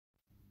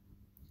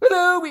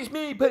Hello, it's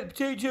me, Pet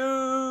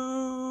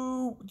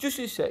Potato. Just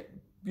a sec,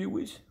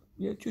 viewers.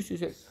 Yeah, just a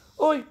sec.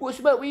 Oi, what's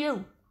the matter with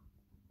you?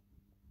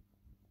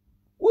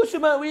 What's the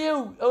matter with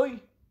you? Oi.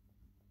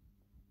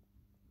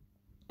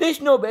 This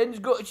knobhead's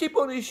got a chip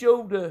on his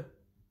shoulder.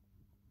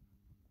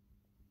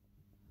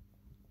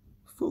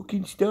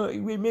 Fucking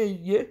starting with me,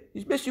 yeah?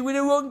 He's messing with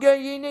the wrong guy,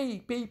 ain't he,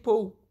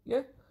 people?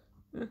 Yeah?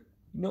 You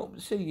know what I'm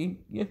saying,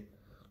 yeah?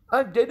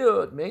 I'm dead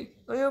hard, mate.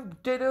 I am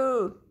dead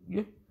hard,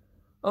 yeah?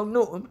 I'll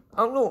knock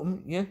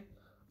him, yeah?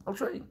 I'll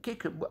try and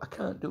kick him, but I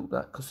can't do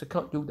that, because I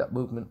can't do that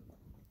movement.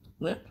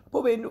 Yeah?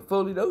 Probably end up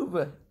falling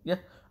over, yeah?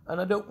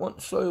 And I don't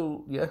want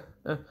soil, yeah,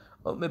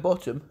 on my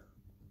bottom.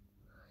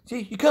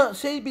 See, you can't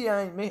see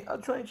behind me. I'm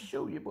trying to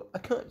show you, but I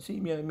can't see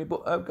behind me,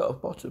 but I've got a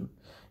bottom.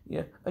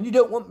 Yeah. And you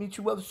don't want me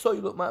to have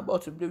soil up my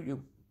bottom, do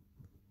you?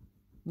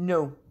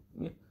 No.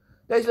 Yeah.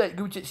 That's like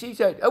going to the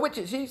seaside. I went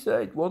to the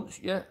seaside once,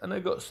 yeah, and I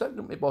got sand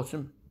up my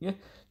bottom. Yeah.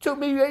 Took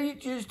me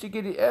ages to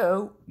get it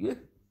out, yeah.